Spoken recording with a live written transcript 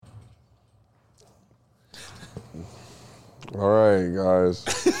All right, guys.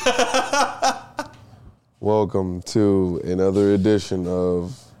 Welcome to another edition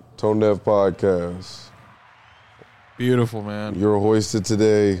of Tone Deaf Podcast. Beautiful, man. You're hoisted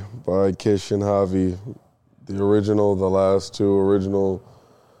today by Kish and Javi, the last two original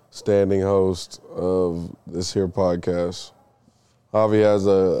standing hosts of this here podcast. Javi has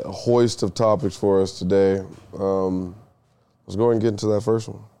a hoist of topics for us today. Let's go ahead and get into that first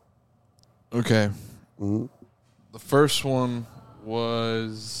one. Okay. Mm-hmm. The first one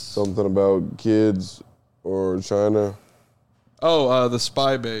was... Something about kids or China. Oh, the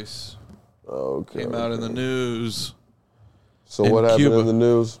spy base. Okay. Came out in the news. So what happened Cuba. in the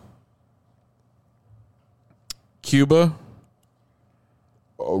news? Cuba.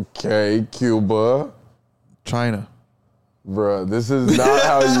 Okay, Cuba. China. Bruh, this is not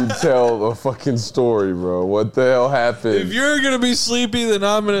how you tell a fucking story, bro. What the hell happened? If you're going to be sleepy, then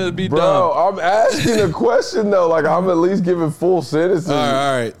I'm going to be dumb. Bro, I'm asking a question, though. Like, I'm at least giving full sentences. All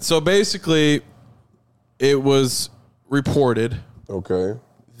right. So basically, it was reported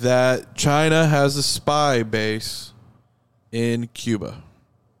that China has a spy base in Cuba.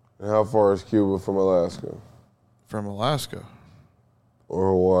 And how far is Cuba from Alaska? From Alaska.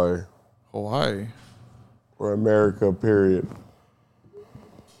 Or Hawaii? Hawaii. Or America, period.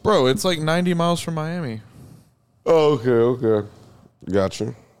 Bro, it's like 90 miles from Miami. Oh, okay.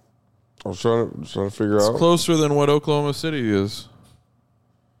 Gotcha. I was trying to figure out. It's closer than what Oklahoma City is.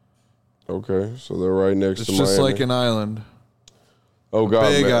 Okay, so they're right next to Miami. It's just like an island. Oh, God.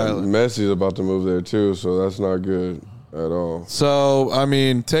 Big island. Messi's about to move there, too, so that's not good at all. So, I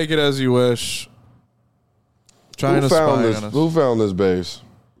mean, take it as you wish. China spying on us. Who found this base?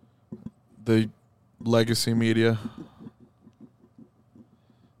 The legacy media.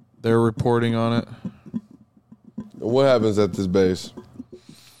 They're reporting on it. What happens at this base?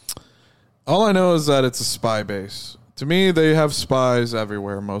 All I know is that it's a spy base. To me, they have spies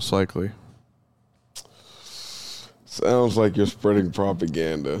everywhere, most likely. Sounds like you're spreading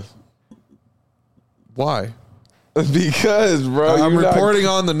propaganda. Why? Because, bro, I'm reporting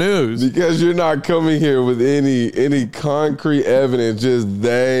on the news. Because you're not coming here with any concrete evidence. Just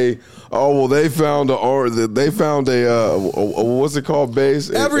they found a what's it called, base?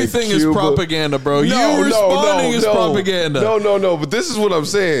 Everything is propaganda, bro. You responding is propaganda. No. But this is what I'm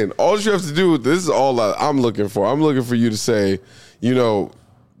saying. All you have to do, this is all I'm looking for. I'm looking for you to say,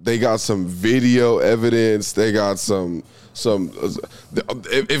 they got some video evidence. They got some.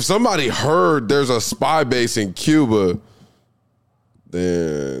 If somebody heard there's a spy base in Cuba,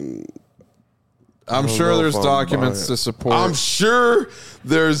 then I'm sure there's documents to support. I'm sure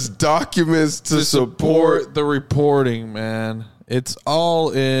there's documents to support the reporting, man. It's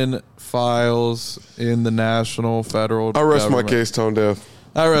all in files in the national, federal. I rest my case, Tone Deaf.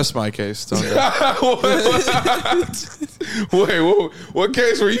 I rest my case, Tone Deaf. Wait, what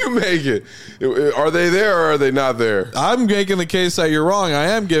case were you making? Are they there or are they not there? I'm making the case that you're wrong. I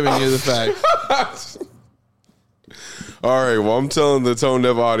am giving you the fact. All right, well, I'm telling the Tone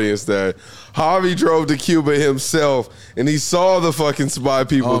Deaf audience that Javi drove to Cuba himself, and he saw the fucking spy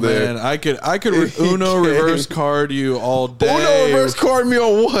people there. Man, I could Uno reverse card you all day. Uno reverse card me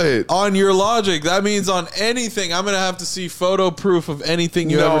on what? On your logic. That means on anything. I'm going to have to see photo proof of anything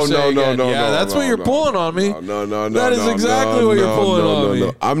you ever say again. That's what you're pulling on me. No. That is exactly what you're pulling on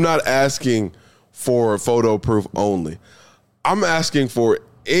me. I'm not asking for photo proof only. I'm asking for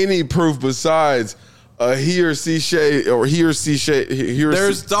any proof besides There's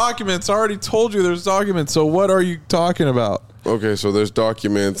documents. I already told you there's documents. So what are you talking about? Okay, so there's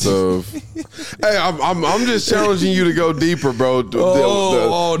documents of. Hey, I'm just challenging you to go deeper, bro.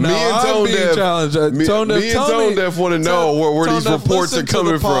 No, me and Tone Deaf challenged. Me and Tone Deaf want to know where these reports are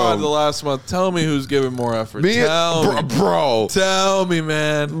coming from. The last month, tell me who's giving more effort. Bro, tell me,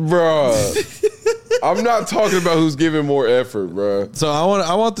 man, bro. I'm not talking about who's giving more effort, bro. So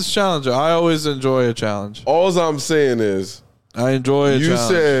I want this challenge. I always enjoy a challenge. All I'm saying is, I enjoy a challenge. You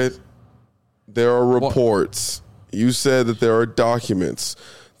said there are reports. You said that there are documents.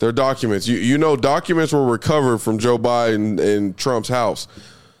 There are documents. You know documents were recovered from Joe Biden and Trump's house.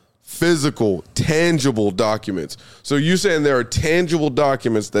 Physical, tangible documents. So you saying there are tangible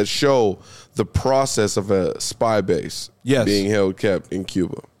documents that show the process of a spy base being kept in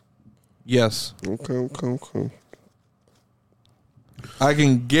Cuba. Yes. Okay. I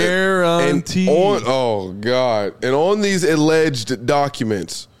can guarantee. Oh, God. And on these alleged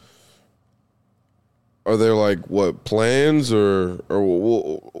documents, are there like what plans or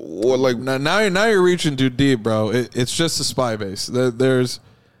what like? Now you're reaching too deep, bro. It's just a spy base. There's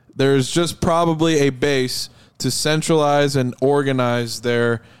just probably a base to centralize and organize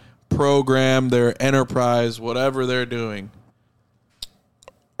their program, their enterprise, whatever they're doing.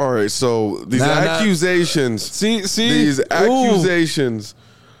 All right, so these accusations. See, these accusations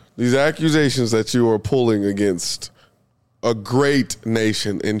that you are pulling against a great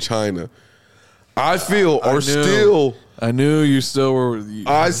nation in China, I feel still. I knew you still were.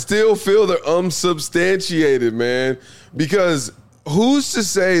 I still feel they're unsubstantiated, man. Because who's to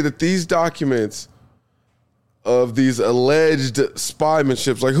say that these documents of these alleged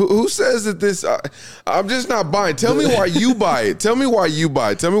spymanships, like who says that this? I'm just not buying. Tell me why you buy it. Tell me why you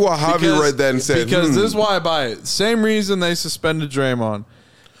buy it. Tell me why Javi read that and said, because this is why I buy it. Same reason they suspended Draymond.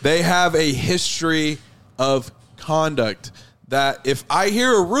 They have a history of conduct that if I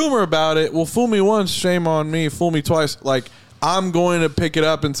hear a rumor about it, well, fool me once, shame on me, fool me twice. Like, I'm going to pick it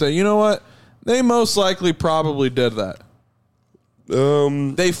up and say, you know what? They most likely probably did that.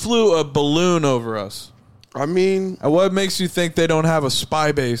 They flew a balloon over us. I mean, and what makes you think they don't have a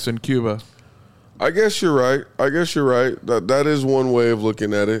spy base in Cuba? I guess you're right. That is one way of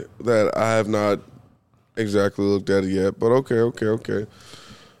looking at it that I have not exactly looked at it yet. But okay.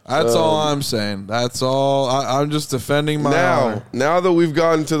 That's all I'm saying. That's all. I'm just defending my honor. Now that we've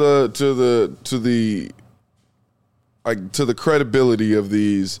gotten to the credibility of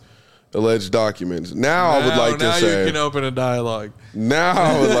these alleged documents, now I would like to say. Now you can open a dialogue. Now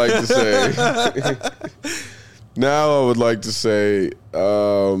I would like to say. Now I would like to say.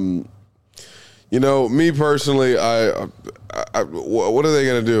 Me personally, what are they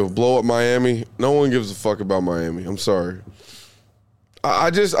gonna do? Blow up Miami? No one gives a fuck about Miami. I'm sorry.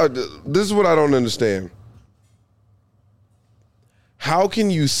 This is what I don't understand. How can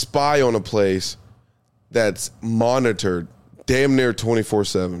you spy on a place that's monitored damn near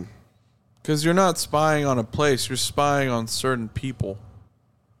 24/7? Because you're not spying on a place. You're spying on certain people.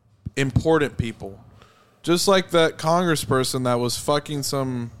 Important people. Just like that congressperson that was fucking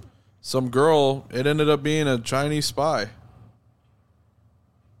some girl. It ended up being a Chinese spy.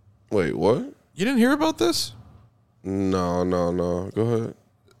 Wait, what? You didn't hear about this? No. Go ahead.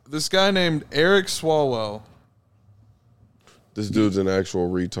 This guy named Eric Swalwell. This dude's an actual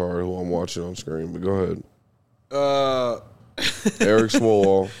retard who I'm watching on screen, but go ahead. Eric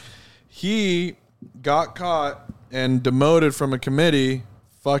Swalwell. He got caught and demoted from a committee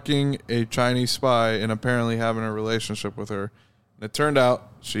fucking a Chinese spy and apparently having a relationship with her. And it turned out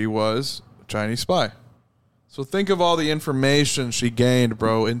she was a Chinese spy. So think of all the information she gained,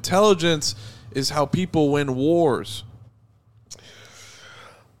 bro. Intelligence is how people win wars.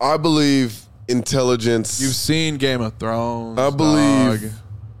 I believe intelligence. You've seen Game of Thrones. I believe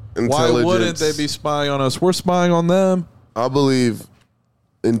intelligence. Why wouldn't they be spying on us? We're spying on them. I believe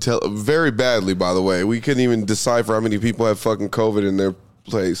very badly, by the way. We couldn't even decipher how many people have fucking COVID in their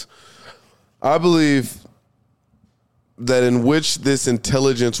place. I believe that in which this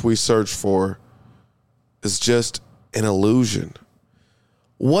intelligence we search for is just an illusion.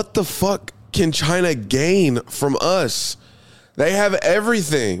 What the fuck can China gain from us? They have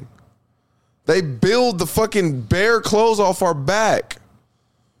everything. They build the fucking bare clothes off our back.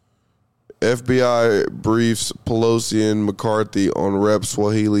 FBI briefs Pelosi and McCarthy on Rep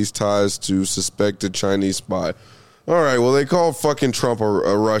Swahili's ties to suspected Chinese spy. All right, well, they call fucking Trump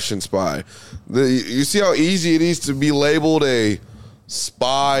a Russian spy. You see how easy it is to be labeled a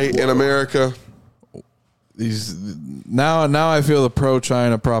spy in America? Now I feel the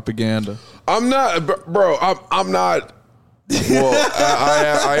pro-China propaganda. I'm not, bro. I'm not. Well,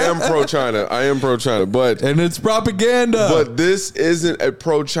 I am pro-China. And it's propaganda. But this isn't a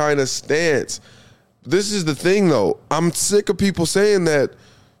pro-China stance. This is the thing, though. I'm sick of people saying that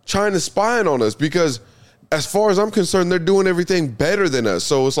China's spying on us because, as far as I'm concerned, they're doing everything better than us.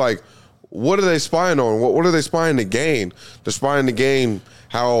 So it's like, what are they spying on? What are they spying to gain? They're spying to gain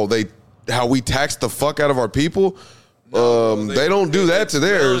how we tax the fuck out of our people. No, they don't do that to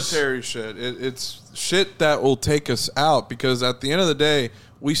theirs. Military shit. It's shit that will take us out because at the end of the day,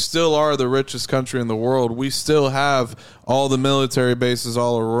 we still are the richest country in the world. We still have all the military bases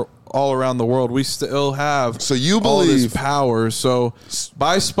all around the world. We still have all this power. So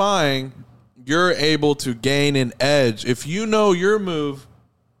by spying, you're able to gain an edge. If you know your move,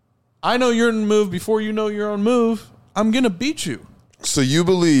 I know your move before you know your own move, I'm going to beat you. So you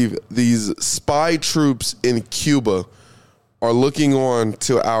believe these spy troops in Cuba are looking on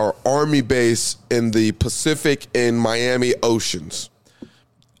to our army base in the Pacific and Miami oceans?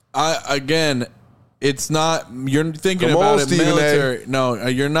 It's not. You're thinking about it military. No,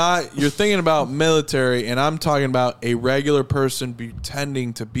 you're not. You're thinking about military, and I'm talking about a regular person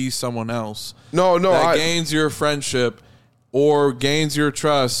pretending to be someone else. No, that gains your friendship or gains your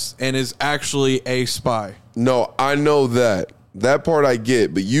trust and is actually a spy. No, I know that. That part I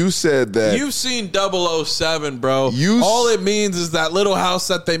get, but you said that You've seen 007, bro. You All it means is that little house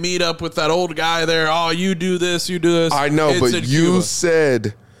that they meet up with that old guy there. Oh, you do this, you do this. I know, It's but in you Cuba.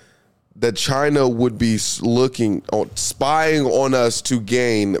 said that China would be spying on us to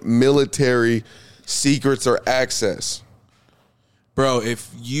gain military secrets or access. Bro, if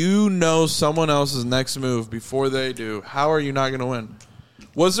you know someone else's next move before they do, how are you not going to win?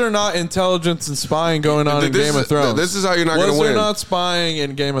 Was there not intelligence and spying going on in Game of Thrones? This is how you're not going to win. Was there not spying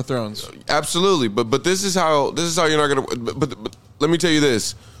in Game of Thrones? Absolutely, but this is how you're not going to. But let me tell you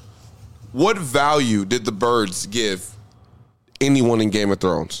this: what value did the birds give anyone in Game of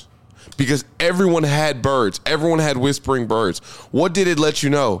Thrones? Because everyone had birds, everyone had whispering birds. What did it let you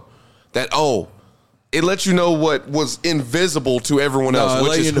know? That it let you know what was invisible to everyone else,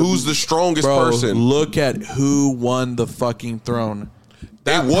 which is who's the strongest person. Look at who won the fucking throne.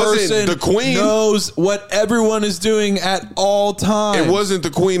 That it wasn't person the queen. Knows what everyone is doing at all times. It wasn't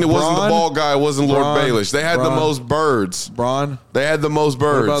the queen. It wasn't the bald guy. It wasn't Lord Baelish. They had the most birds. Bronn. They had the most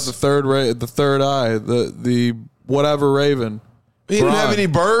birds. What about the third eye, the whatever raven? He didn't have any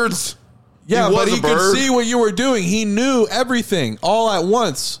birds. Yeah, but he could see what you were doing. He knew everything all at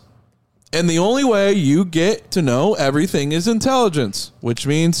once. And the only way you get to know everything is intelligence, which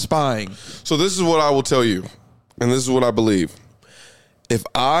means spying. So this is what I will tell you, and this is what I believe. If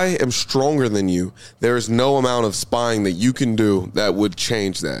I am stronger than you, there is no amount of spying that you can do that would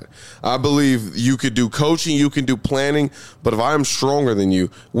change that. I believe you could do coaching, you can do planning, but if I am stronger than you,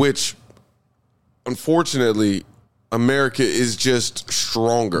 which unfortunately America is just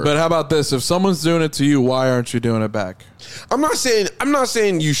stronger. But how about this? If someone's doing it to you, why aren't you doing it back? I'm not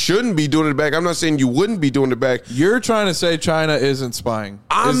saying you shouldn't be doing it back. I'm not saying you wouldn't be doing it back. You're trying to say China isn't spying.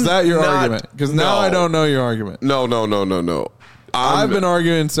 Is that your argument? Because now I don't know your argument. No. I've been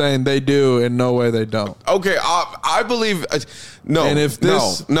arguing saying they do, in no way they don't. Okay, I believe no. And if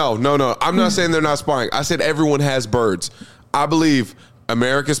this, no, I'm not saying they're not spying. I said everyone has birds. I believe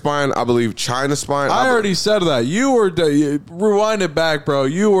America's spying. I believe China's spying. I already said that. You were rewind it back, bro.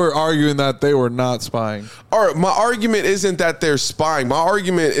 You were arguing that they were not spying. All right, my argument isn't that they're spying. My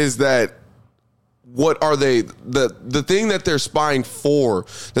argument is that what are they? The thing that they're spying for,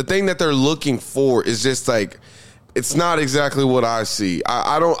 the thing that they're looking for, is just like. It's not exactly what I see.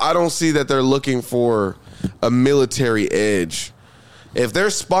 I don't see that they're looking for a military edge. If they're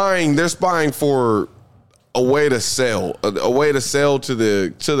spying for a way to sell, a way to sell to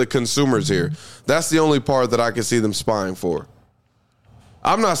the consumers here. That's the only part that I can see them spying for.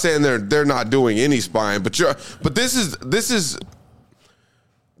 I'm not saying they're not doing any spying, but this is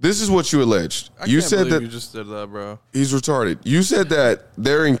what you alleged. You said that you just did that, bro. He's retarded. You said that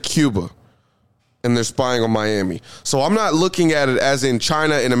they're in Cuba. And they're spying on Miami. So I'm not looking at it as in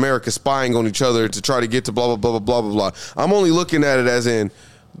China and America spying on each other to try to get to blah, blah, blah, blah, blah, blah. I'm only looking at it as in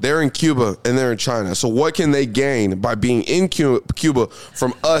they're in Cuba and they're in China. So what can they gain by being in Cuba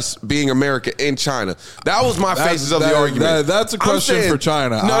from us being America and China? That was my faces of the argument. That's a question for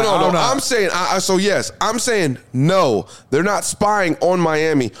China. No. I'm saying no. They're not spying on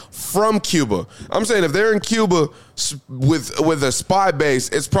Miami from Cuba. I'm saying if they're in Cuba with a spy base,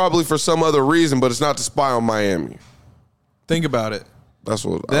 it's probably for some other reason, but it's not to spy on Miami. Think about it. That's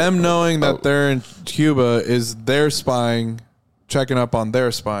what knowing that they're in Cuba is their spying. Checking up on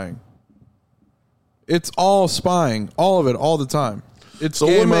their spying. It's all spying, all of it, all the time. It's so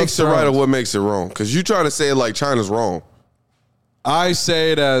what makes it right or what makes it wrong? Because you trying to say it like China's wrong. I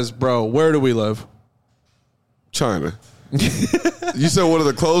say it as, bro, where do we live? China. You said what are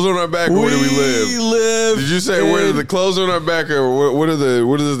the clothes on our back or where do we live? We live. Did you say where are the clothes on our back or what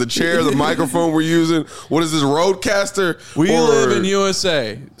is the chair, the microphone we're using? What is this roadcaster? We live in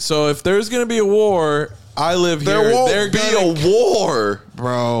USA. So if there's going to be a war, I live here. There won't be a war.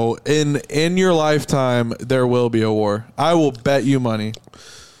 Bro, in your lifetime, there will be a war. I will bet you money.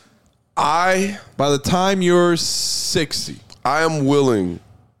 By the time you're 60. I am willing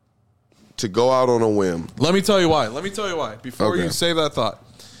to go out on a whim. Let me tell you why. Before you say that thought.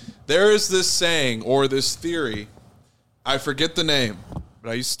 There is this saying or this theory. I forget the name, but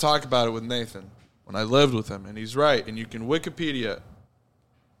I used to talk about it with Nathan when I lived with him, and he's right, and you can Wikipedia it.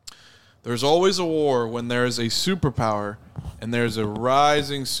 There's always a war when there is a superpower and there's a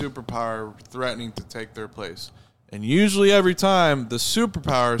rising superpower threatening to take their place. And usually every time, the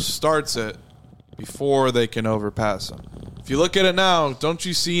superpower starts it before they can overpass them. If you look at it now, don't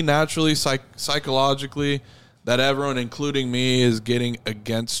you see naturally, psychologically, that everyone, including me, is getting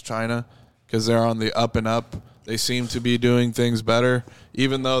against China because they're on the up and up? They seem to be doing things better,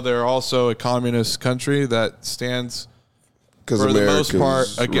 even though they're also a communist country that stands... for the most part,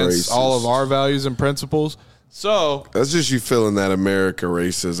 against all of our values and principles. So that's just you feeling that America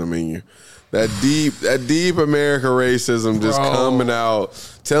racism in you. That deep America racism just coming out,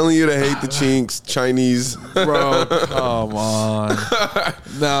 telling you to hate the Chinese. Bro, come on.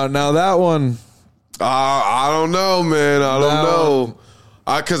 Now that one. I don't know, man. I don't know.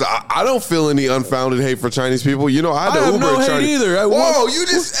 Because I don't feel any unfounded hate for Chinese people. You know, I had to have Uber no a hate Chinese. either. Whoa, you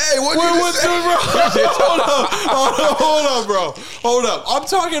just, hey, what you just say? Hold on, bro. Hold up. I'm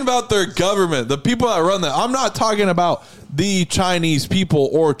talking about their government, the people that run that. I'm not talking about the Chinese people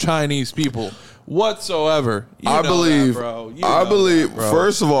or Chinese people whatsoever. I believe,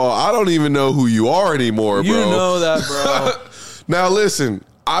 first of all, I don't even know who you are anymore, bro. You know that, bro. Now, listen,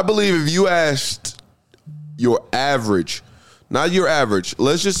 I believe if you asked your average, not your average,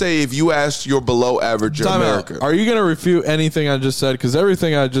 let's just say if you asked your below average America. Are you going to refute anything I just said? Because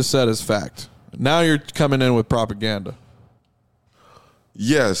everything I just said is fact. Now you're coming in with propaganda.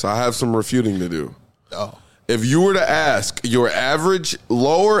 Yes, I have some refuting to do. Oh. If you were to ask your average,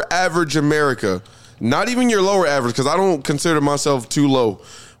 lower average America, not even your lower average, because I don't consider myself too low.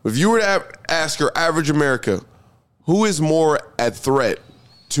 If you were to ask your average America, who is more at threat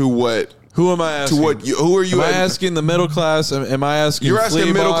to what? Who am I asking? To what? Who are you? Am I asking the middle class? Am I asking? You're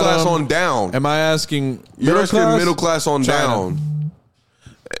asking middle class on down. Am I asking? You're asking middle class on down.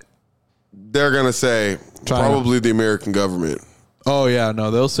 They're gonna say probably the American government. Oh yeah,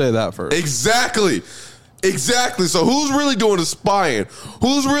 no, they'll say that first. Exactly. So who's really doing the spying?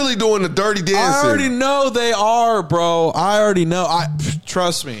 Who's really doing the dirty dancing? I already know they are, bro. I already know.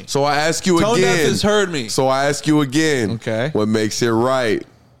 Trust me. So I ask you Tone again. Deaf has heard me. So I ask you again. Okay. What makes it right?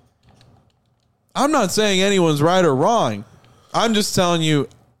 I'm not saying anyone's right or wrong. I'm just telling you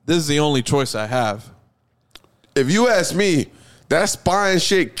this is the only choice I have. If you ask me, that spying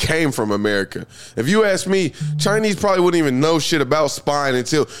shit came from America. If you ask me, Chinese probably wouldn't even know shit about spying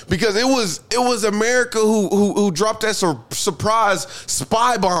because it was America who dropped that surprise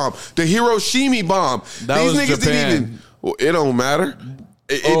spy bomb, the Hiroshima bomb. These niggas Japan. Didn't even. Well, it don't matter.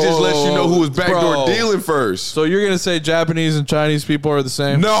 It just lets you know who was backdoor dealing first. So you're gonna say Japanese and Chinese people are the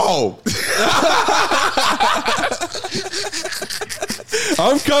same? No.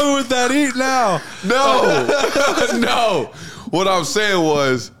 I'm coming with that heat now. No. What I'm saying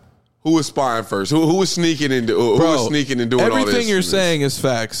was, who was spying first? Who was sneaking into? Who was sneaking and doing all this? Everything you're saying is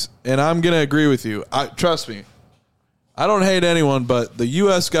facts, and I'm gonna agree with you. Trust me. I don't hate anyone, but the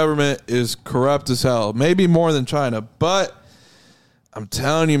U.S. government is corrupt as hell. Maybe more than China, but I'm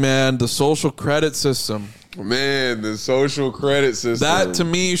telling you, man, the social credit system. Man, the social credit system. That to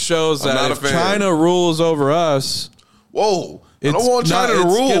me shows that if China rules over us, I don't want China to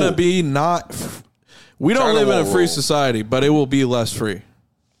rule. It's gonna be not. We don't live in a free society, but it will be less free.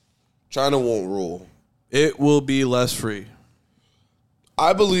 China won't rule. It will be less free.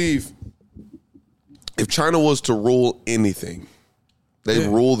 I believe if China was to rule anything, they'd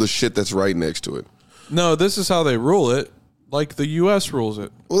rule the shit that's right next to it. No, this is how they rule it. Like the U.S. rules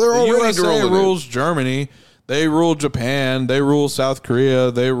it. Well, they're already USA rules Germany. They rule Japan. They rule South Korea.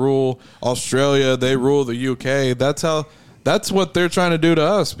 They rule Australia. They rule the UK. That's what they're trying to do to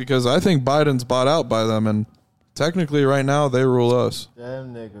us because I think Biden's bought out by them, and technically right now they rule us.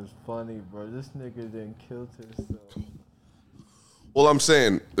 Damn nigga's funny, bro. This nigga didn't kill himself. Well, I'm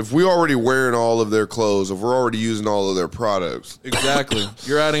saying, if we're already wearing all of their clothes, if we're already using all of their products. Exactly.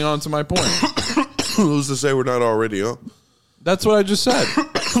 You're adding on to my point. Who's to say we're not already, huh? That's what I just said.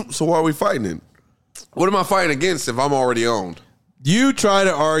 So why are we fighting it? What am I fighting against if I'm already owned? You try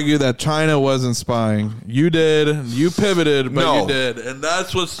to argue that China wasn't spying. You did. You pivoted, but you did. And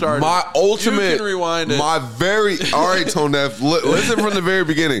that's what started. My ultimate... You can rewind it. All right, Tone Deaf, listen from the very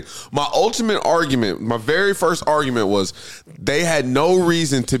beginning. My ultimate argument, my very first argument was they had no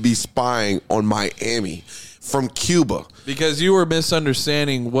reason to be spying on Miami from Cuba. Because you were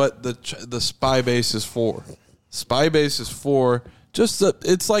misunderstanding what the spy base is for. Spy base is for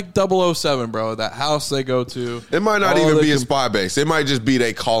it's like 007, bro. That house they go to. It might not even be a spy base. It might just be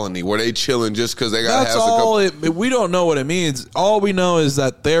their colony where they chilling just because they got. That's all. We don't know what it means. All we know is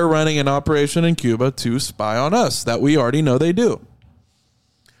that they're running an operation in Cuba to spy on us. That we already know they do.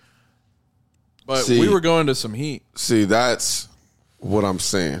 But we were going to some heat. See, that's what I'm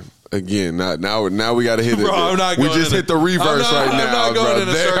saying. Again, now we got to hit it. Bro, I'm not we just hit the reverse right now. I'm not going in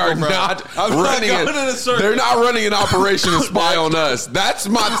a circle, They are bro. not I'm running not going in a circle. They're not running an operation to spy on us. That's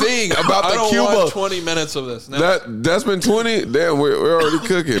my thing about I the don't Cuba. want 20 minutes of this. No. That's been 20. Damn, we're already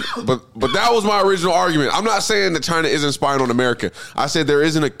cooking. But that was my original argument. I'm not saying that China isn't spying on America. I said there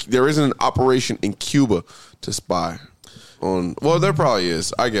isn't an operation in Cuba to spy on. Well, there probably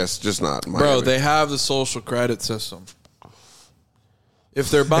is. I guess just not. Miami. Bro, they have the social credit system. If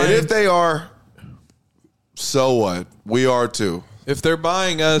they're buying, and if they are. So what? We are too. If they're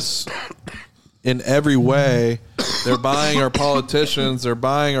buying us in every way, they're buying our politicians, they're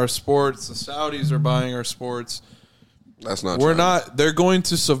buying our sports, the Saudis are buying our sports. That's not We're China. not, they're going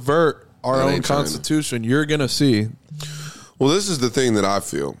to subvert our That own ain't China. constitution. You're going to see. Well, this is the thing that I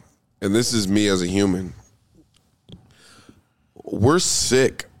feel, and this is me as a human. We're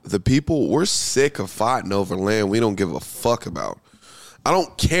sick. We're sick of fighting over land we don't give a fuck about. I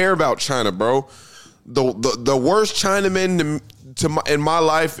don't care about China, bro. The worst Chinaman in my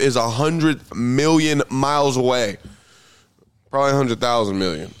life is 100 million miles away. Probably 100,000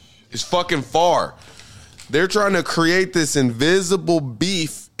 million. It's fucking far. They're trying to create this invisible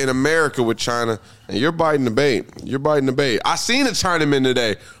beef in America with China, and you're biting the bait. You're biting the bait. I seen a Chinaman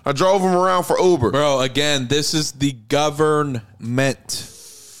today. I drove him around for Uber. Bro, again, this is the government.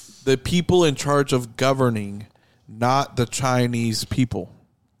 The people in charge of governing, not the Chinese people.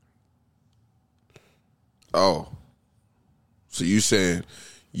 Oh. So you saying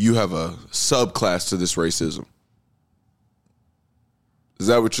you have a subclass to this racism? Is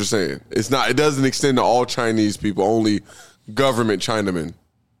that what you're saying? It's not. It doesn't extend to all Chinese people, only government Chinamen.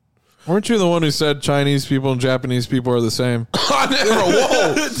 Weren't you the one who said Chinese people and Japanese people are the same? I never.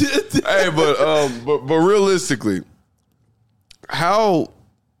 Whoa. Hey, but realistically, how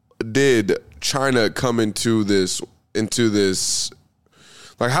did China come into this?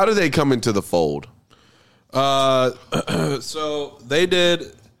 Like, how did they come into the fold? So they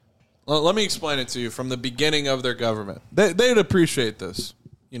did. Let me explain it to you from the beginning of their government. They'd appreciate this,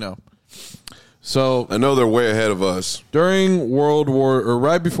 you know. So I know they're way ahead of us. during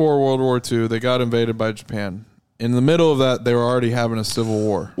right before World War II, they got invaded by Japan. In the middle of that, they were already having a civil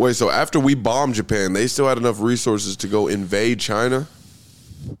war. Wait, so after we bombed Japan, they still had enough resources to go invade China?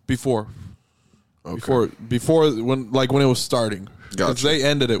 Before Okay. when it was starting. 'Cause Gotcha. They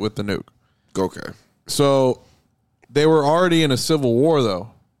ended it with the nuke. Okay. So they were already in a civil war,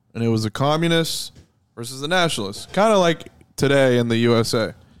 though, and it was the communists versus the nationalists, kind of like today in the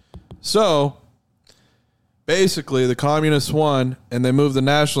USA. So basically, the communists won, and they moved the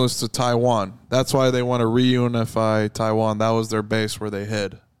nationalists to Taiwan. That's why they want to reunify Taiwan. That was their base where they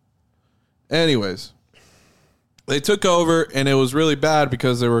hid. Anyways, they took over, and it was really bad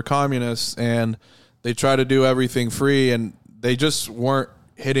because they were communists, and they tried to do everything free, and they just weren't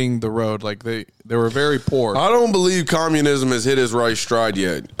hitting the road. Like they were very poor. I don't believe communism has hit its right stride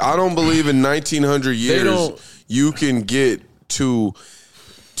yet. I don't believe in 1900 years you can get to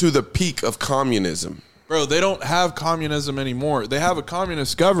the peak of communism. Bro, they don't have communism anymore. They have a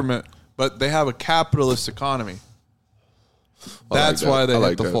communist government, but they have a capitalist economy. That's why they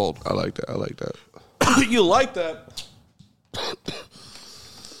hit the fold. I like that. I like that. You like that?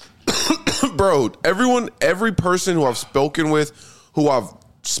 Bro, every person who I've spoken with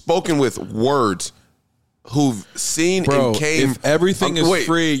words, who've seen Bro, and came. if everything is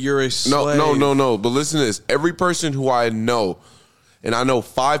free, you're a slave. No. But listen to this. Every person who I know, and I know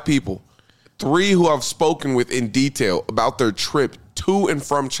 5 people, 3 who I've spoken with in detail about their trip to and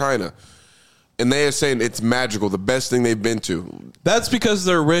from China, and they are saying it's magical, the best thing they've been to. That's because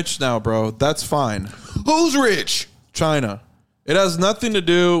they're rich now, bro. That's fine. Who's rich? China. It has nothing to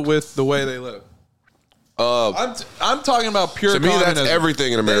do with the way they live. I'm talking about pure To me, communism. that's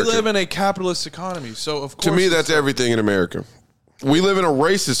everything in America. They live in a capitalist economy, so of course. To me, that's everything in America. We live in a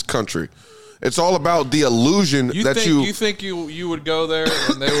racist country. It's all about the illusion You that think you would go there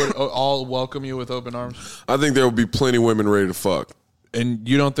and they would all welcome you with open arms? I think there will be plenty of women ready to fuck. And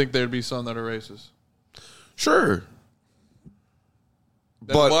you don't think there'd be some that are racist? Sure.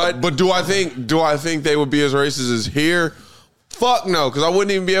 Then what? But do I think they would be as racist as here? Fuck no, because I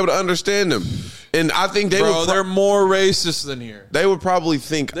wouldn't even be able to understand them. And I think they're more racist than here. They would probably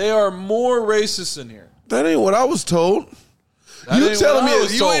think They are more racist than here. that ain't what I was told. You telling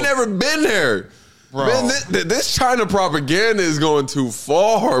me you ain't never been there, Bro. Man, this China propaganda is going too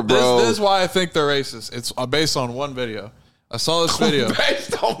far, bro. This is why I think they're racist. It's based on one video. I saw this video.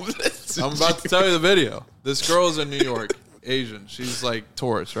 Based on this. I'm about to tell you the video. This girl is in New York, Asian. She's like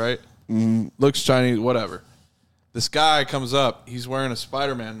tourist, right? Looks Chinese, whatever. This guy comes up. He's wearing a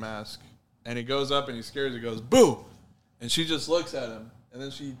Spider-Man mask. And he goes up and he scares her. He goes, boo! And she just looks at him. And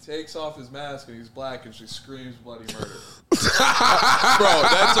then she takes off his mask and he's black and she screams bloody murder. Bro,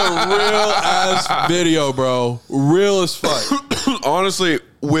 that's a real-ass video, bro. Real as fuck. Honestly,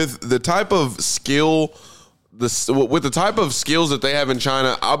 with the type of skill, with the type of skills that they have in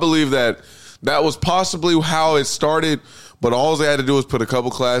China, I believe that was possibly how it started. But all they had to do was put a couple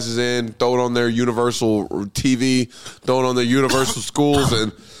classes in, throw it on their universal TV, throw it on their universal schools,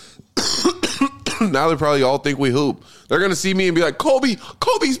 and Now they probably all think we hoop. They're gonna see me and be like,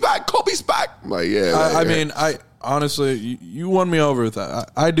 Kobe's back. I'm like, yeah. I mean, I honestly, you won me over with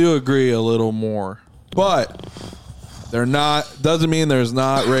that. I do agree a little more, but they're not. Doesn't mean there's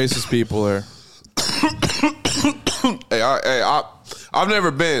not racist people there. I've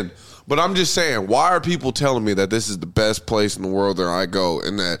never been, but I'm just saying, why are people telling me that this is the best place in the world that I go,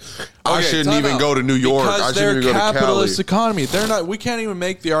 and that I shouldn't even go to New York? Because I shouldn't even go to Cali. capitalist economy. They're not. We can't even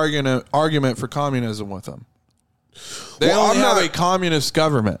make the argument for communism with them. They only have a communist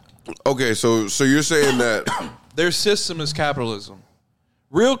government. Okay, so you're saying that their system is capitalism.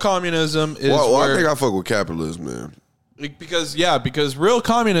 Real communism is I think I fuck with capitalism, man. Because real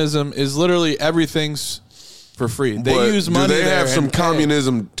communism is literally everything's for free. They use money. Do they have some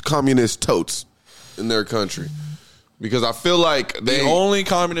communist totes in their country? Because I feel like the only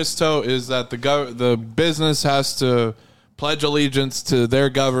communist tote is that the business has to pledge allegiance to their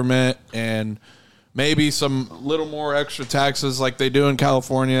government and maybe some little more extra taxes like they do in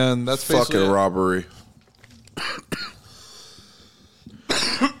California, and that's fucking robbery.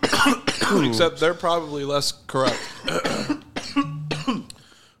 Except they're probably less corrupt.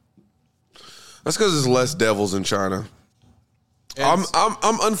 That's because there's less devils in China. I'm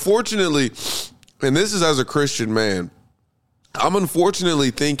unfortunately, and this is as a Christian man, I'm unfortunately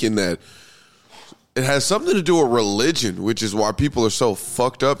thinking that it has something to do with religion, which is why people are so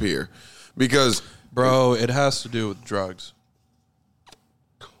fucked up here. Because, bro, it has to do with drugs.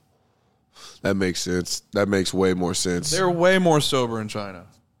 That makes sense. That makes way more sense. They're way more sober in China.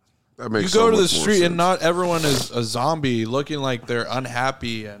 That makes you go so to the much more street sense. and not everyone is a zombie looking like they're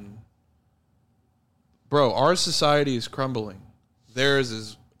unhappy and bro, our society is crumbling. Theirs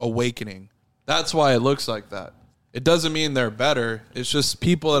is awakening. That's why it looks like that. It doesn't mean they're better. It's just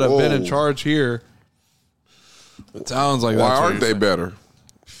people that have been in charge here. It sounds like why that's aren't they better?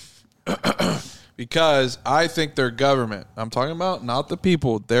 Because I think their government, I'm talking about not the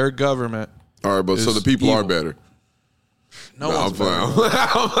people, their government. All right, but so the people evil. are better. No one's better.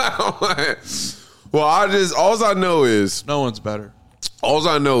 Well, all I know is no one's better. All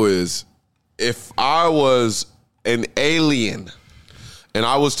I know is if I was an alien and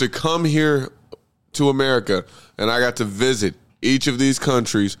I was to come here to America and I got to visit each of these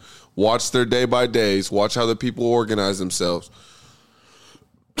countries, watch their day by days, watch how the people organize themselves,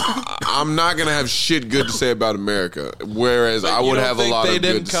 I'm not going to have shit good to say about America, whereas I would have a lot of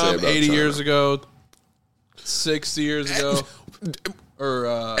good to say about China. They didn't come 80 years ago, 60 years ago,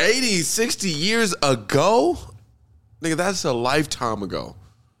 or 80, 60 years ago? Nigga, that's a lifetime ago.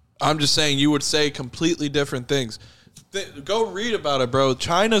 I'm just saying you would say completely different things. Go read about it, bro.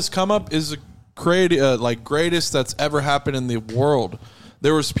 China's come up is the greatest that's ever happened in the world.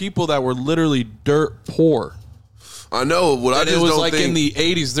 There was people that were literally dirt poor. I know. What I just it was don't like think... in the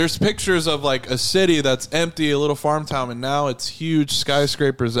 80s. There's pictures of like a city that's empty, a little farm town, and now it's huge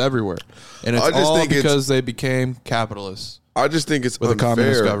skyscrapers everywhere. And it's all because they became capitalists. I just think it's with unfair. a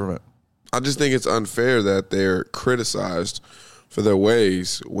communist government. I just think it's unfair that they're criticized for their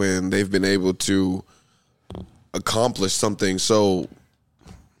ways when they've been able to accomplish something so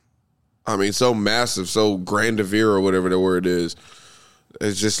massive, so grandiose or whatever the word is.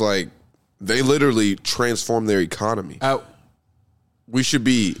 It's just like they literally transformed their economy. We should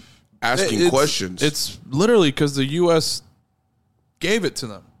be asking questions. It's literally because the U.S. gave it to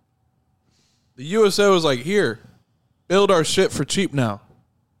them. The USA was like, here, build our shit for cheap now.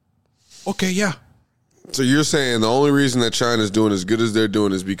 Okay, yeah. So you're saying the only reason that China's doing as good as they're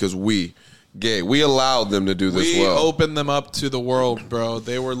doing is because we allowed them to do this well. We opened them up to the world, bro.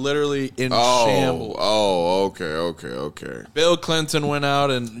 They were literally in shambles. Oh, okay. Bill Clinton went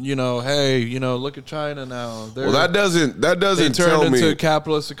out and, hey, look at China now. That doesn't they tell turned me into a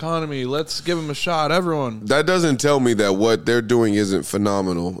capitalist economy. Let's give them a shot, everyone. That doesn't tell me that what they're doing isn't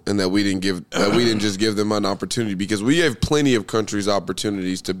phenomenal and that we didn't just give them an opportunity, because we gave plenty of countries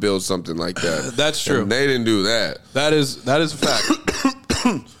opportunities to build something like that. That's true. And they didn't do that. That is a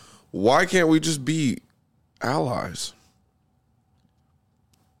fact. Why can't we just be allies?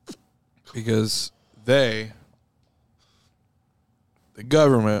 Because the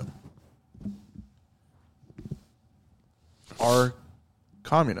government, are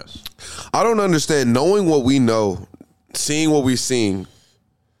communists. I don't understand. Knowing what we know, seeing what we've seen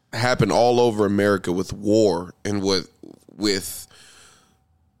happen all over America with war and with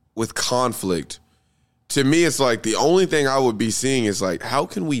conflict. To me, it's like the only thing I would be seeing is like, how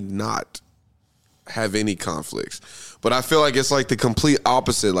can we not have any conflicts? But I feel like it's like the complete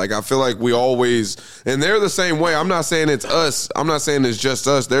opposite. Like, I feel like we always, and they're the same way. I'm not saying it's us. I'm not saying it's just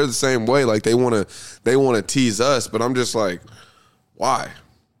us. They're the same way. Like, they want to tease us, but I'm just like, why?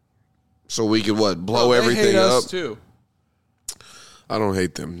 So we could blow they everything hate us up too. I don't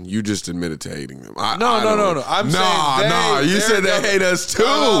hate them. You just admitted to hating them. No. I'm saying You said they hate us too,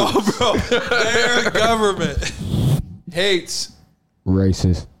 bro. Their government hates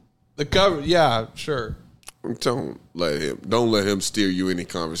Racist. the government. Yeah, sure. Don't let him steer you any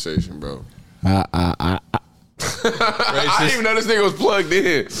conversation, bro. Racist. I didn't even know this nigga was plugged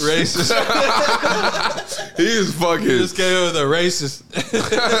in. Racist. He is fucking. You just came with a racist.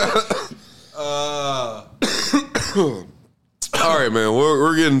 All right, man.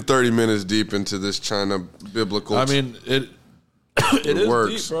 We're getting 30 minutes deep into this China biblical. I mean, it is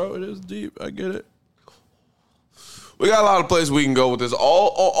works. deep, bro. It is deep. I get it. We got a lot of places we can go with this.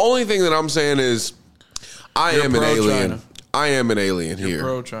 Only thing that I'm saying is, You're am an alien. pro-China. I am an alien You're here.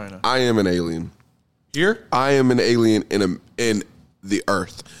 pro-China. I am an alien. Here? I am an alien in the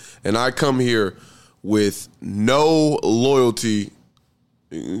earth, and I come here with no loyalty,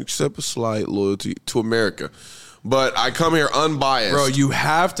 except a slight loyalty to America. But I come here unbiased. Bro, you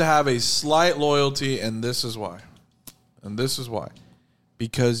have to have a slight loyalty, and this is why.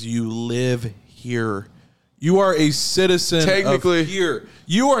 Because you live here. You are a citizen Technically. of here.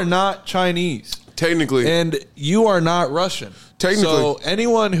 You are not Chinese. Technically. And you are not Russian. Technically. So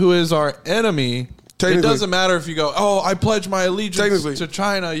anyone who is our enemy, it doesn't matter if you go, oh, I pledge my allegiance to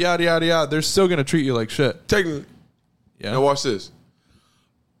China, yada, yada, yada. They're still going to treat you like shit. Technically. Yeah. Now watch this.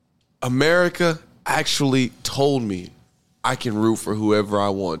 America actually told me I can root for whoever I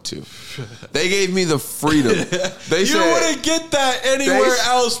want to. They gave me the freedom. They You wouldn't get that anywhere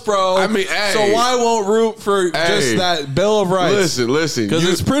else, bro. I mean, hey. So why won't root for just that Bill of Rights? Listen. Because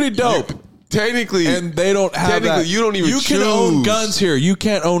it's pretty dope. Technically. And they don't have that. You don't even choose. You can own guns here. You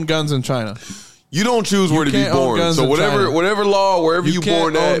can't own guns in China. You don't choose where to be can't own born. guns So in China. whatever law, wherever you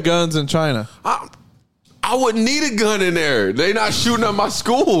born can't own at. guns in China. I wouldn't need a gun in there. They not shooting up my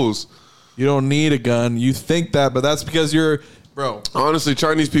schools. You don't need a gun. You think that, but that's because you're, bro. Honestly,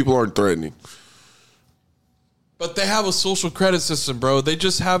 Chinese people aren't threatening. But they have a social credit system, bro. They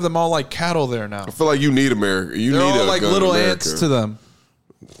just have them all like cattle there now. I feel like you need America. You They're need all a like gun in little America. ants to them.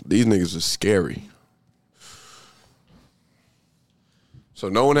 These niggas are scary. So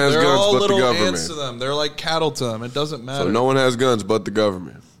no one has They're guns all but the little government. ants to them. They're like cattle to them. It doesn't matter. So no one has guns but the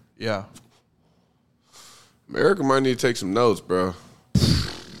government. Yeah. America might need to take some notes, bro.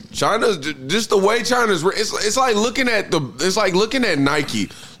 China's just the way China's. It's like looking at Nike.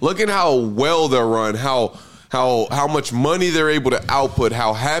 Looking how well they're run, how much money they're able to output,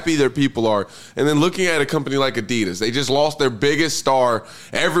 how happy their people are, and then looking at a company like Adidas. They just lost their biggest star.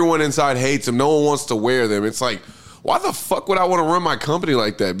 Everyone inside hates them. No one wants to wear them. It's like, why the fuck would I want to run my company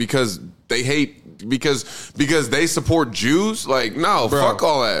like that? Because they hate because they support Jews? Like, no, fuck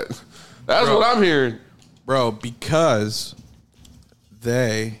all that. That's what I'm hearing. Bro, because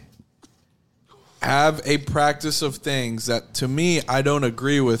they have a practice of things that, to me, I don't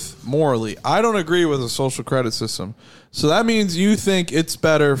agree with morally. I don't agree with a social credit system. So that means you think it's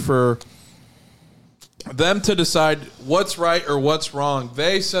better for them to decide what's right or what's wrong.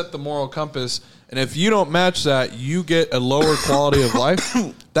 They set the moral compass, and if you don't match that, you get a lower quality of life.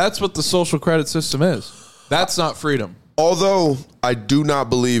 That's what the social credit system is. That's not freedom. Although I do not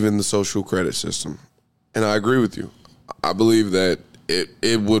believe in the social credit system, and I agree with you. I believe that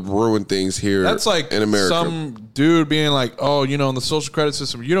it would ruin things here. That's like in America. Some dude being like, oh, in the social credit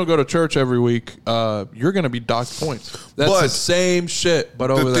system, you don't go to church every week, you're going to be docked points. That's the same shit,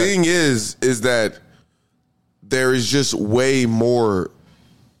 but over there. The thing is that there is just way more.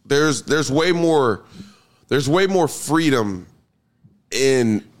 There's way more freedom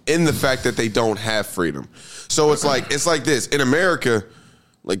in the fact that they don't have freedom. So it's like this in America.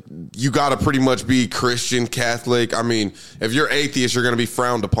 Like, you got to pretty much be Christian, Catholic. I mean, if you're atheist, you're going to be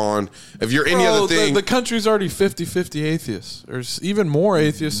frowned upon. If you're any other thing. The country's already 50-50 atheists. There's even more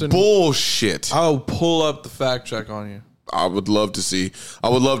atheists. Bullshit. I'll pull up the fact check on you. I would love to see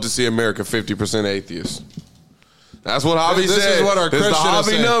America 50% atheist. That's what Javi said. This is what our Christian is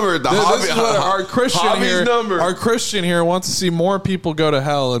the Javi number. This is what our Christian here. Number. Our Christian here wants to see more people go to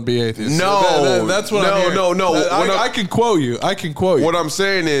hell and be atheists. No, that's what I'm hearing. No. I can quote you. What I'm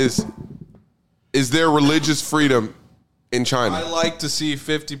saying is there religious freedom in China? I like to see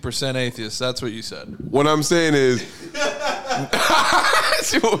 50% atheists. That's what you said. What I'm saying is,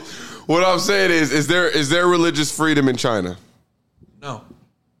 is there religious freedom in China? No.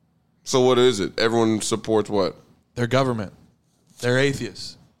 So what is it? Everyone supports what? Their government. They're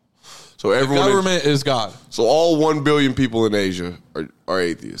atheists. So everyone. The government is God. So all 1 billion people in Asia are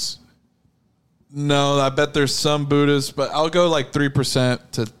atheists. No, I bet there's some Buddhists, but I'll go like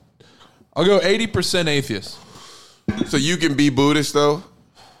 3% to. I'll go 80% atheists. So you can be Buddhist though.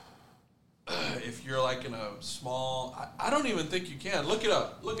 I don't even think you can. Look it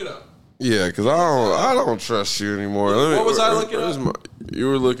up. Look it up. Yeah, because I don't trust you anymore. What was I looking up? You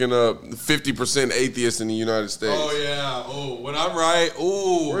were looking up 50% atheists in the United States. Oh, yeah. Oh, when I'm right.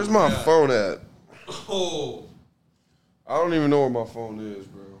 Oh. Where's my phone at? Oh. I don't even know where my phone is,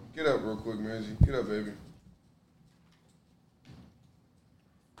 bro. Get up real quick, man. Get up, baby.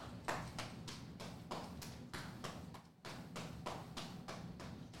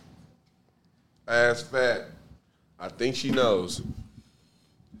 Ass fat. I think she knows.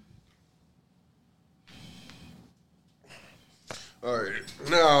 All right.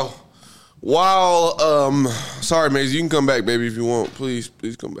 Now, while sorry, Maisie, you can come back, baby, if you want. Please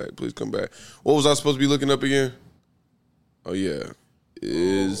come back. Please come back. What was I supposed to be looking up again? Oh yeah.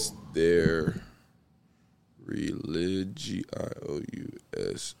 Is there religious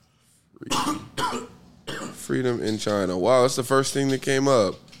freedom in China? Wow, that's the first thing that came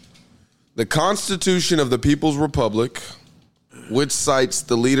up. The Constitution of the People's Republic, which cites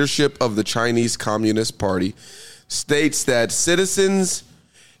the leadership of the Chinese Communist Party, states that citizens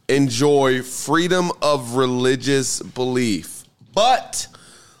enjoy freedom of religious belief, but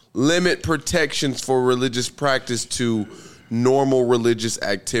limit protections for religious practice to normal religious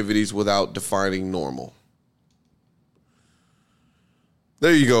activities without defining normal.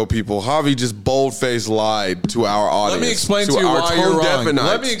 There you go, people. Javi just bold-faced lied to our audience. Let me explain to you why you're wrong.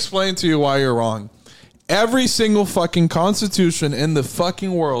 Let me explain to you why you're wrong. Every single fucking constitution in the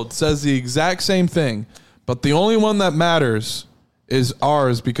fucking world says the exact same thing, but the only one that matters is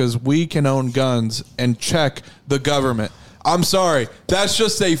ours because we can own guns and check the government. I'm sorry. That's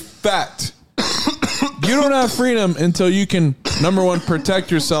just a fact. You don't have freedom until you can, number one,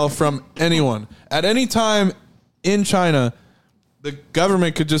 protect yourself from anyone. At any time in China, the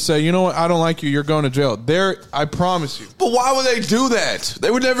government could just say, you know what, I don't like you, you're going to jail. I promise you. But why would they do that? They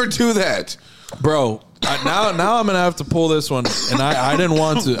would never do that. Bro, now I'm going to have to pull this one, and I didn't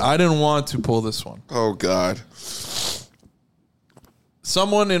want to. I didn't want to pull this one. Oh, God.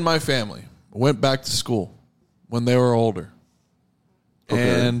 Someone in my family went back to school when they were older.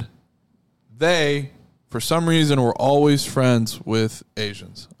 Okay. And they, for some reason, were always friends with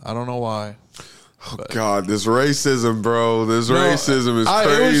Asians. I don't know why. Oh, God, this racism, bro. This racism is crazy.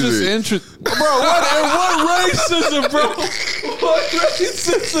 It was just interesting. Bro, what racism, bro? What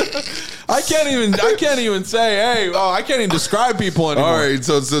racism? I can't even say, hey, I can't even describe people anymore. All right,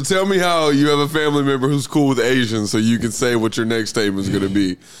 so tell me how you have a family member who's cool with Asians so you can say what your next statement is going to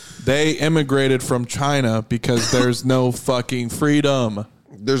be. They immigrated from China because there's no fucking freedom.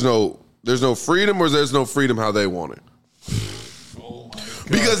 There's no freedom, or there's no freedom how they want it.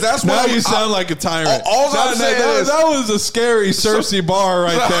 Because that's why you sound like a tyrant. All I'm saying is that was a scary Cersei bar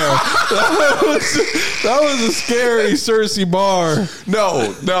right there. That was a scary Cersei bar.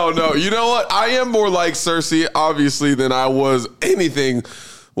 No. You know what? I am more like Cersei, obviously, than I was anything.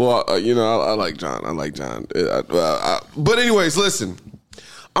 Well, I like John. But anyways, listen.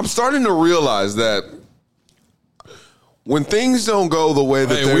 I'm starting to realize that when things don't go the way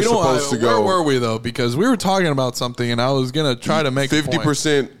that they're supposed to go. Where were we, though? Because we were talking about something, and I was going to try to make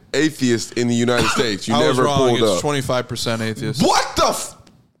 50% atheist in the United States. You never pulled up. It's 25% atheist. What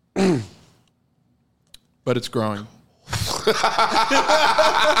the But it's growing.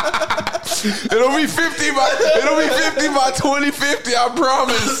 It'll be 50 by 2050, I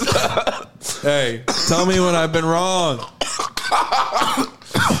promise. Hey, tell me when I've been wrong.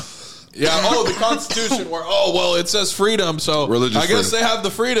 Yeah, the Constitution where, it says freedom, so I guess they have the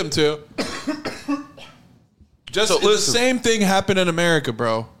freedom to. The same thing happened in America,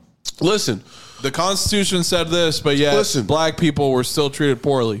 bro. Listen. The Constitution said this, but yet black people were still treated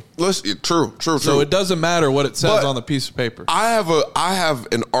poorly. Listen, true. So it doesn't matter what it says on the piece of paper. I have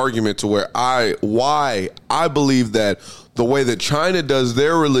an argument to where why I believe that the way that China does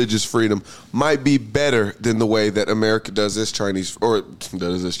their religious freedom might be better than the way that America does this Chinese does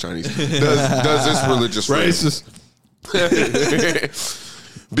this religious freedom. Racist.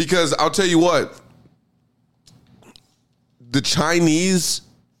 Because I'll tell you what, the Chinese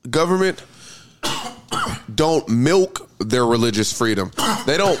government don't milk their religious freedom.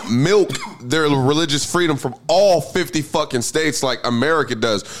 They don't milk their religious freedom from all 50 fucking states like America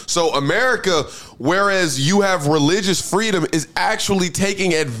does. So America, whereas you have religious freedom, is actually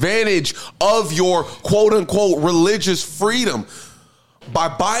taking advantage of your quote unquote religious freedom by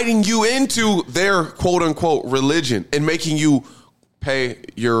biting you into their quote unquote religion and making you pay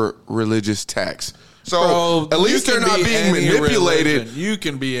your religious tax. So at least they're not being manipulated. You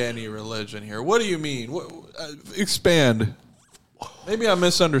can be any religion here. What do you mean? Expand. Maybe I'm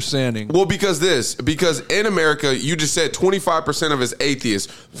misunderstanding. Well, because in America, you just said 25% of us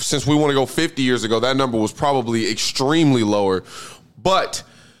atheists. Since we want to go 50 years ago, that number was probably extremely lower. But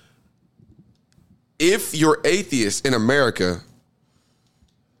if you're atheist in America,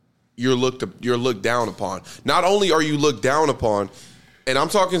 you're looked down upon. Not only are you looked down upon, and I'm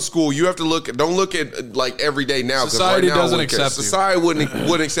talking school, you have to don't look at like every day now. Society right now, doesn't accept you. Society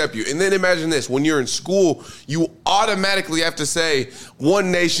wouldn't accept you. And then imagine this: when you're in school, you automatically have to say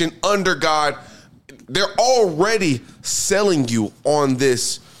one nation under God. They're already selling you on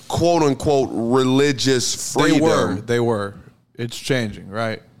this quote unquote religious freedom. They were. It's changing,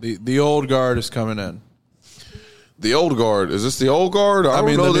 right? The old guard is coming in. The old guard. Is this the old guard? I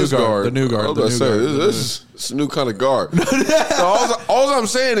mean, know this guard. The new guard. This is a new kind of guard. So all I'm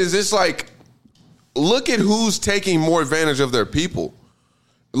saying is it's like, look at who's taking more advantage of their people.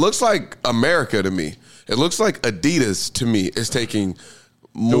 It looks like America to me. It looks like Adidas to me is taking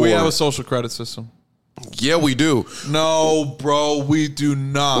more. Do we have a social credit system? Yeah, we do. No, bro, we do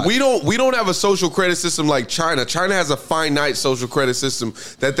not. We don't have a social credit system like China. China has a finite social credit system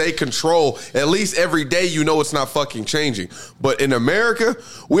that they control. At least every day you know it's not fucking changing. But in America,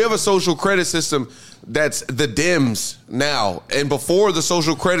 we have a social credit system that's the Dems now. And before, the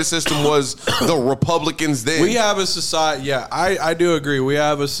social credit system was the Republicans then. We have a society. Yeah, I do agree. We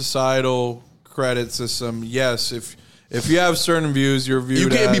have a societal credit system. Yes, if you have certain views, your view. You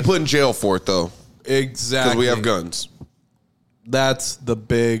can't be put in jail for it, though. Exactly. Because we have guns. That's the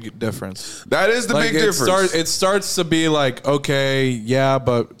big difference. That is the big difference. It starts to be like, okay, yeah,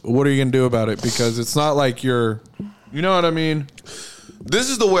 but what are you going to do about it? Because it's not like you know what I mean? This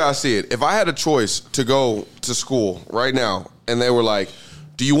is the way I see it. If I had a choice to go to school right now, and they were like,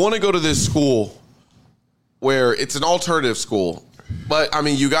 do you want to go to this school where it's an alternative school, but, I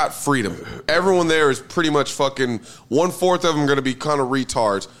mean, you got freedom. Everyone there is pretty much fucking, 1/4 of them are going to be kind of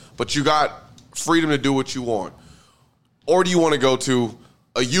retards, but you got freedom to do what you want. Or do you want to go to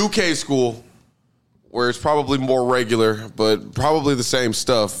a UK school where it's probably more regular, but probably the same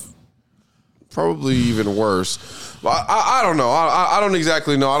stuff, probably even worse? I don't know. I don't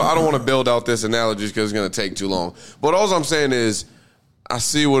exactly know. I don't want to build out this analogy because it's going to take too long. But all I'm saying is I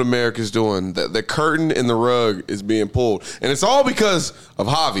see what America's doing. The curtain in the rug is being pulled. And it's all because of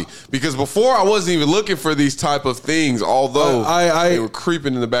Javi. Because before I wasn't even looking for these type of things, although they were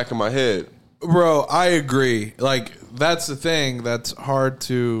creeping in the back of my head. Bro, I agree. Like, that's the thing that's hard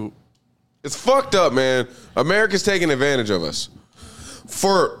to... It's fucked up, man. America's taking advantage of us.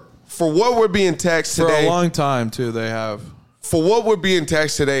 For what we're being taxed today... For a long time, too, they have. For what we're being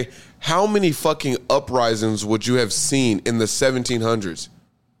taxed today, how many fucking uprisings would you have seen in the 1700s?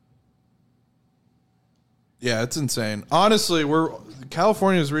 Yeah, it's insane. Honestly,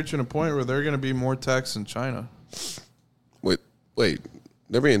 California is reaching a point where they're going to be more taxed than China. Wait.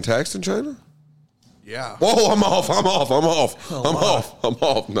 They're being taxed in China? Yeah. Whoa, I'm off. No,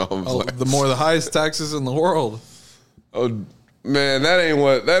 the highest taxes in the world. Oh, man, that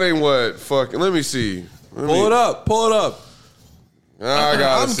ain't what fucking, let me see. Pull it up.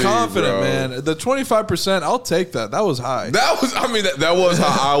 I'm confident, bro. man. The 25%, I'll take that. That was high. That was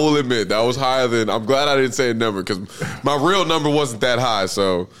high. I will admit, that was higher than, I'm glad I didn't say a number because my real number wasn't that high.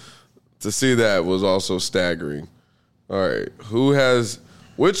 So to see that was also staggering. All right.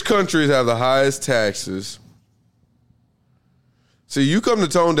 Which countries have the highest taxes? See, you come to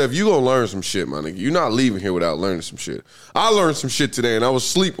Tone Deaf, you gonna learn some shit, my nigga. You're not leaving here without learning some shit. I learned some shit today, and I was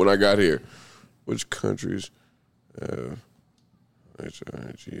asleep when I got here. Which countries have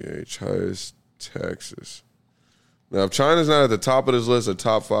highest taxes? Now, if China's not at the top of this list, or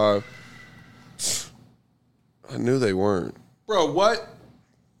top 5, I knew they weren't. Bro, what?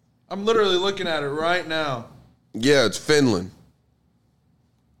 I'm literally looking at it right now. Yeah, it's Finland.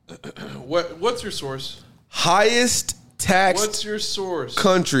 What's your source? Highest taxed. What's your source?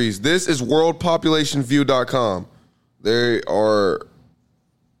 Countries. This is worldpopulationview.com. They are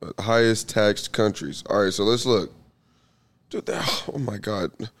highest taxed countries. All right, so let's look. Dude, oh my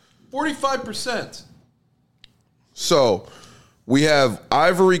God. 45%. So we have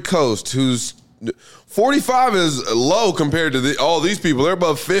Ivory Coast, who's 45 is low compared to all these people. They're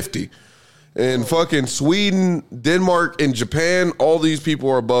above 50. And fucking Sweden, Denmark, and Japan, all these people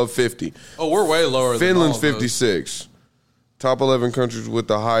are above 50. Oh, we're way lower Finland's than all of 56. Top 11 countries with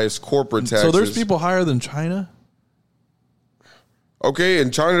the highest corporate taxes. So there's people higher than China? Okay,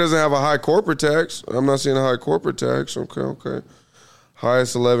 and China doesn't have a high corporate tax. I'm not seeing a high corporate tax. Okay.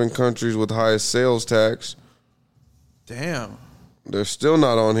 Highest 11 countries with highest sales tax. Damn. They're still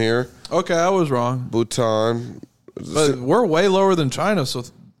not on here. Okay, I was wrong. Bhutan. But we're way lower than China, so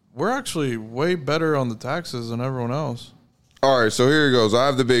we're actually way better on the taxes than everyone else. All right, so here it goes. I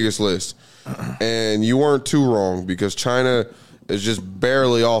have the biggest list. And you weren't too wrong because China is just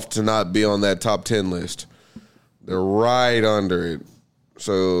barely off to not be on that top 10 list. They're right under it.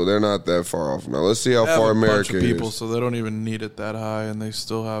 So they're not that far off. Now, let's see how far America is. People, so they don't even need it that high, and they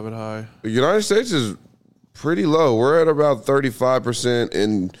still have it high. The United States is pretty low. We're at about 35%,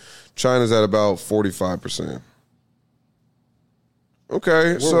 and China's at about 45%.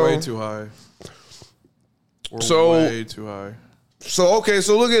 Okay, We're way too high. We're way too high. So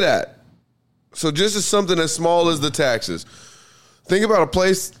look at that. So just as something as small as the taxes. Think about a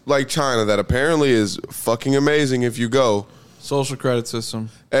place like China that apparently is fucking amazing if you go. Social credit system.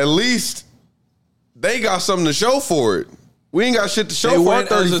 At least they got something to show for it. We ain't got shit to show for our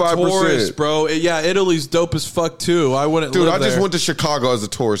 35%. Bro. Yeah, Italy's dope as fuck too. I wouldn't live there. Dude, I just went to Chicago as a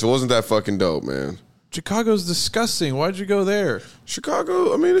tourist. It wasn't that fucking dope, man. Chicago's disgusting. Why'd you go there?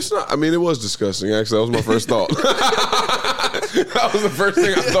 Chicago, it's not. It was disgusting, actually. That was my first thought. That was the first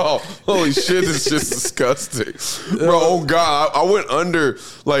thing I thought. Holy shit, it's just disgusting. Bro, oh God. I went under,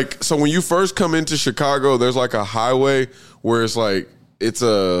 so when you first come into Chicago, there's like a highway where it's like, it's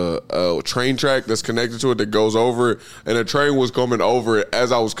a train track that's connected to it that goes over it, and a train was coming over it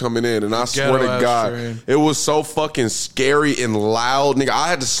as I was coming in, and I swear to God, it was so fucking scary and loud, nigga. I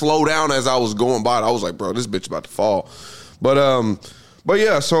had to slow down as I was going by. I was like, bro, this bitch about to fall. But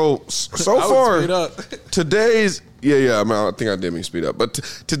yeah, so far today's I think I did mean speed up, but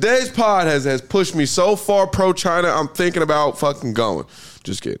today's pod has pushed me so far pro China. I'm thinking about fucking going.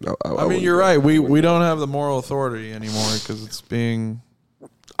 Just kidding. I mean, you're right. We don't have the moral authority anymore because it's being.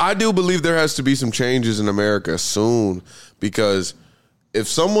 I do believe there has to be some changes in America soon, because if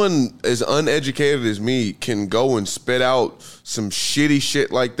someone as uneducated as me can go and spit out some shitty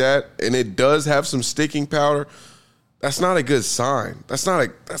shit like that, and it does have some sticking powder, that's not a good sign. That's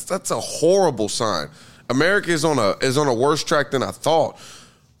a horrible sign. America is on a worse track than I thought.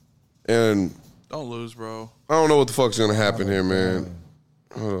 And don't lose, bro. I don't know what the fuck's gonna happen here, man.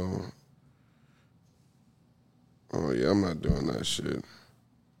 Hold on. Oh yeah, I'm not doing that shit.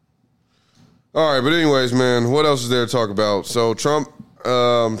 All right, but anyways, man, what else is there to talk about? So Trump's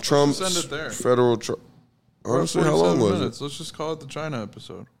send it there. Federal. Honestly, how long was it? Let's just call it the China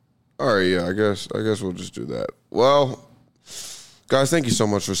episode. All right, yeah, I guess we'll just do that. Well, guys, thank you so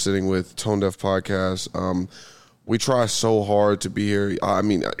much for sitting with Tone Deaf Podcast. We try so hard to be here. I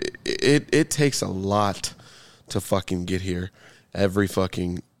mean, it takes a lot to fucking get here every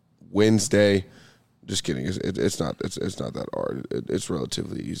fucking Wednesday. Just kidding. It's not that hard. It's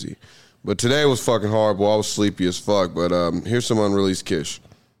relatively easy. But today was fucking horrible. I was sleepy as fuck. But here's some unreleased Kish.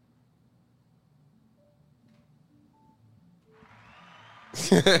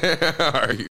 All right.